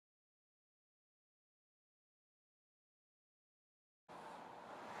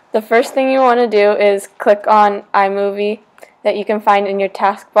The first thing you want to do is click on iMovie that you can find in your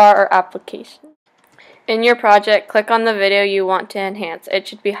taskbar or application. In your project, click on the video you want to enhance. It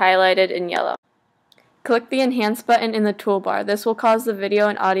should be highlighted in yellow. Click the Enhance button in the toolbar. This will cause the video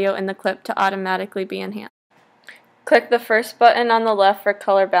and audio in the clip to automatically be enhanced. Click the first button on the left for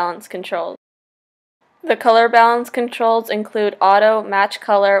color balance controls. The color balance controls include auto, match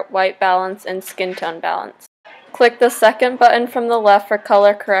color, white balance, and skin tone balance. Click the second button from the left for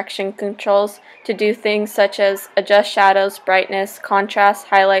color correction controls to do things such as adjust shadows, brightness, contrast,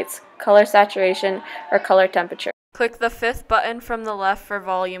 highlights, color saturation, or color temperature. Click the fifth button from the left for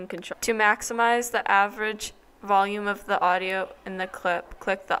volume control. To maximize the average volume of the audio in the clip,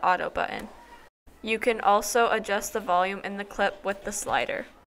 click the auto button. You can also adjust the volume in the clip with the slider.